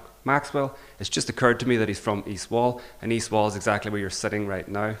Patrick Maxwell. It's just occurred to me that he's from East Wall, and East Wall is exactly where you're sitting right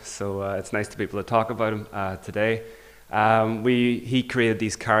now, so it's nice to be able to talk about him today. He created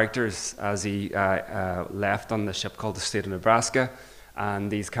these characters as he left on the ship called the State of Nebraska, and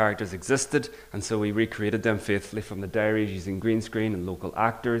these characters existed, and so we recreated them faithfully from the diaries using green screen and local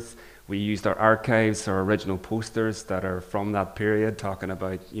actors. We used our archives, our original posters that are from that period, talking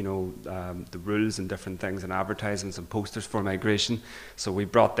about, you know, the rules and different things and advertisements and posters for migration. So we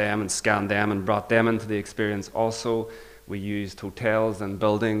brought them and scanned them and brought them into the experience also. We used hotels and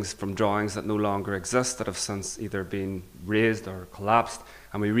buildings from drawings that no longer exist, that have since either been razed or collapsed,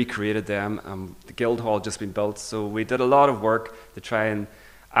 and we recreated them. The Guildhall had just been built, so we did a lot of work to try and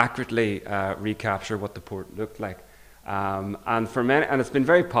accurately recapture what the port looked like. And for many, and it's been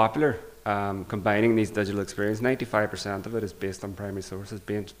very popular, combining these digital experiences. 95% of it is based on primary sources,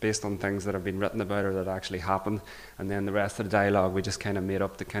 based on things that have been written about or that actually happened, and then the rest of the dialogue we just kind of made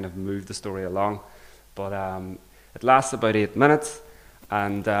up to kind of move the story along. But it lasts about 8 minutes,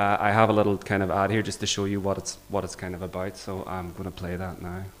 and I have a little kind of ad here just to show you what it's kind of about, so I'm going to play that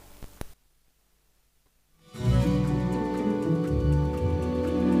now.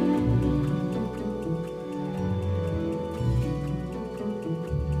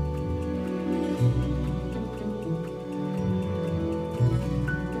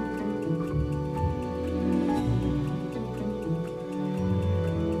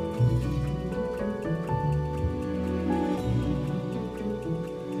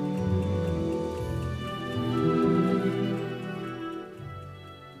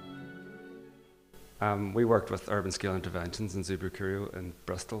 We worked with Urban Scale Interventions and Zuber Curio in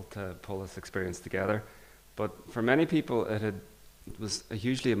Bristol to pull this experience together. But for many people, it was a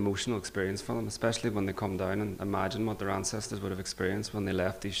hugely emotional experience for them, especially when they come down and imagine what their ancestors would have experienced when they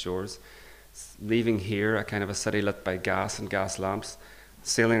left these shores. Leaving here, a kind of a city lit by gas and gas lamps,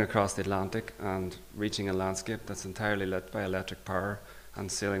 sailing across the Atlantic and reaching a landscape that's entirely lit by electric power, and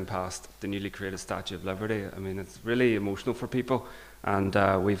sailing past the newly created Statue of Liberty. I mean, it's really emotional for people, and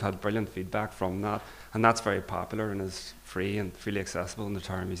we've had brilliant feedback from that, and that's very popular and is free and freely accessible in the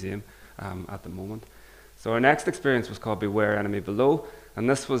Tower Museum at the moment. So our next experience was called Beware Enemy Below, and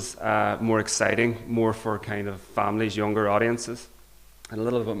this was more exciting, more for kind of families, younger audiences, and a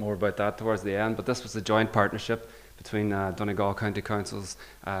little bit more about that towards the end. But this was a joint partnership between Donegal County Councils,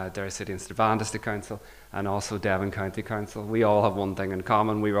 Derry City and Strabane District Council, and also Devon County Council. We all have one thing in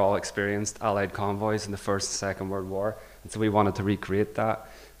common. We were all experienced Allied convoys in the First and Second World War, and so we wanted to recreate that.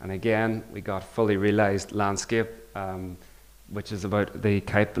 And again, we got fully realised landscape, which is about the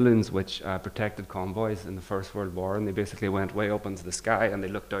kite balloons which protected convoys in the First World War, and they basically went way up into the sky and they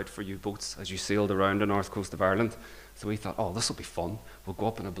looked out for U-boats as you sailed around the north coast of Ireland. So we thought, oh, this will be fun. We'll go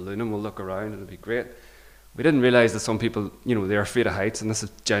up in a balloon and we'll look around and it'll be great. We didn't realise that some people, you know, they're afraid of heights, and this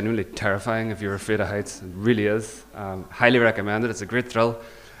is genuinely terrifying if you're afraid of heights. It really is. Highly recommended. It's a great thrill.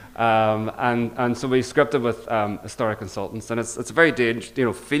 And so we scripted with historic consultants, and it's very dangerous, you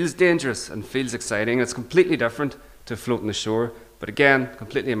know, feels dangerous and feels exciting. It's completely different to Floating Ashore, but again,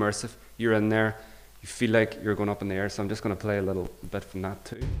 completely immersive. You're in there, you feel like you're going up in the air, so I'm just going to play a little bit from that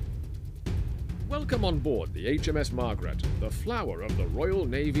too. Welcome on board the HMS Margaret, the flower of the Royal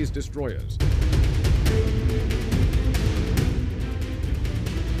Navy's destroyers.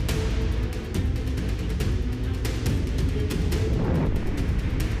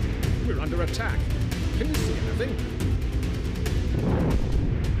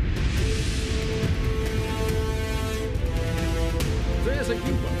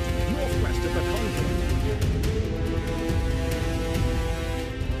 to the convoy.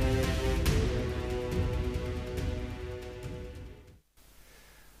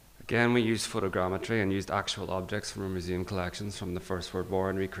 Again, we used photogrammetry and used actual objects from our museum collections from the First World War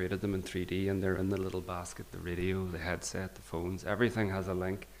and recreated them in 3D, and they're in the little basket, the radio, the headset, the phones. Everything has a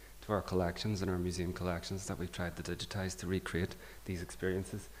link to our collections and our museum collections that we've tried to digitize to recreate these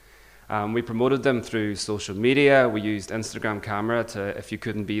experiences. We promoted them through social media. We used Instagram camera to, if you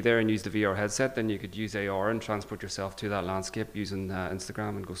couldn't be there and use the VR headset, then you could use AR and transport yourself to that landscape using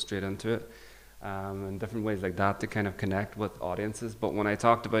Instagram and go straight into it. And different ways like that to kind of connect with audiences. But when I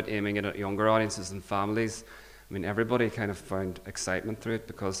talked about aiming it at younger audiences and families, I mean, everybody kind of found excitement through it,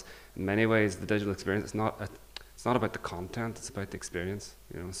 because in many ways the digital experience is it's not about the content, it's about the experience,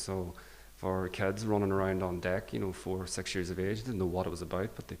 you know. So for kids running around on deck, you know, 4 or 6 years of age, they didn't know what it was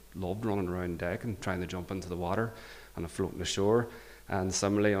about, but they loved running around deck and trying to jump into the water and floating ashore. And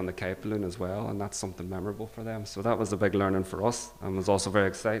similarly on the kite balloon as well, and that's something memorable for them. So that was a big learning for us, and was also very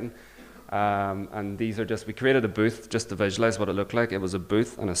exciting. And these are just, we created a booth just to visualize what it looked like. It was a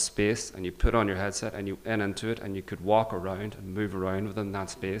booth and a space, and you put on your headset and you into it, and you could walk around and move around within that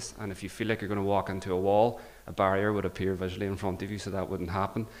space. And if you feel like you're going to walk into a wall, a barrier would appear visually in front of you, so that wouldn't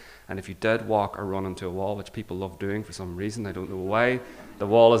happen. And if you did walk or run into a wall, which people love doing for some reason, I don't know why, the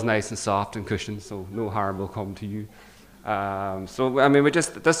wall is nice and soft and cushioned, so no harm will come to you. So I mean, we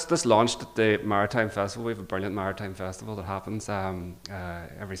just this launched at the Maritime Festival. We have a brilliant Maritime Festival that happens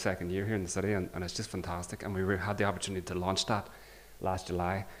every second year here in the city, and it's just fantastic. And we had the opportunity to launch that last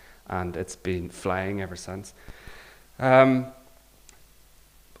July, and it's been flying ever since.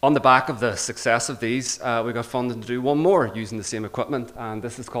 On the back of the success of these, we got funded to do one more using the same equipment, and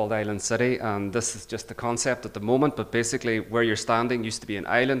this is called Island City, and this is just the concept at the moment, but basically where you're standing used to be an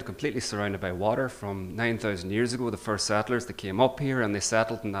island completely surrounded by water from 9,000 years ago. The first settlers that came up here and they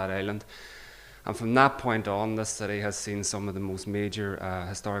settled in that island, and from that point on, this city has seen some of the most major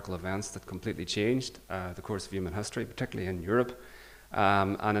historical events that completely changed the course of human history, particularly in Europe.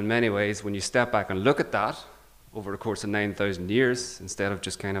 And in many ways, when you step back and look at that, over the course of 9,000 years, instead of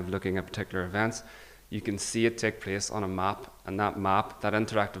just kind of looking at particular events, you can see it take place on a map. And that map, that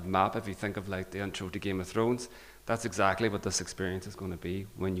interactive map, if you think of like the intro to Game of Thrones, that's exactly what this experience is going to be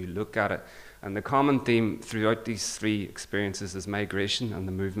when you look at it. And the common theme throughout these 3 experiences is migration and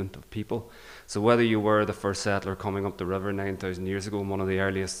the movement of people. So whether you were the first settler coming up the river 9,000 years ago in one of the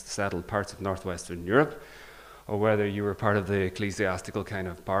earliest settled parts of northwestern Europe, or whether you were part of the ecclesiastical kind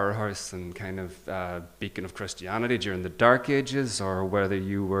of powerhouse and kind of beacon of Christianity during the Dark Ages, or whether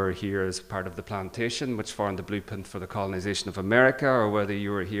you were here as part of the plantation, which formed the blueprint for the colonization of America, or whether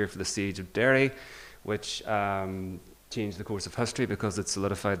you were here for the siege of Derry, which changed the course of history because it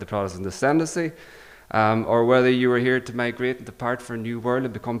solidified the Protestant ascendancy, or whether you were here to migrate and depart for a new world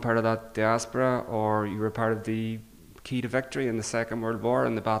and become part of that diaspora, or you were part of the key to victory in the Second World War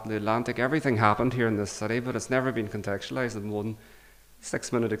and the Battle of the Atlantic. Everything happened here in this city, but it's never been contextualized in one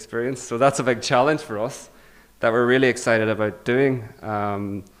 6-minute experience. So that's a big challenge for us that we're really excited about doing,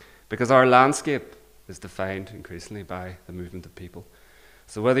 because our landscape is defined increasingly by the movement of people.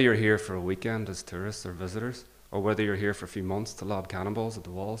 So whether you're here for a weekend as tourists or visitors, or whether you're here for a few months to lob cannonballs at the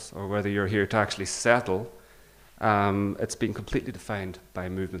walls, or whether you're here to actually settle, it's been completely defined by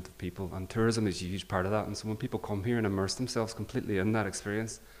movement of people, and tourism is a huge part of that. And so when people come here and immerse themselves completely in that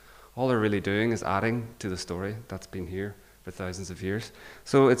experience, all they're really doing is adding to the story that's been here for thousands of years.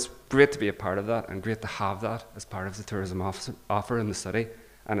 So it's great to be a part of that, and great to have that as part of the tourism offer in the city.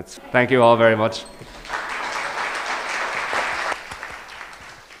 And thank you all very much.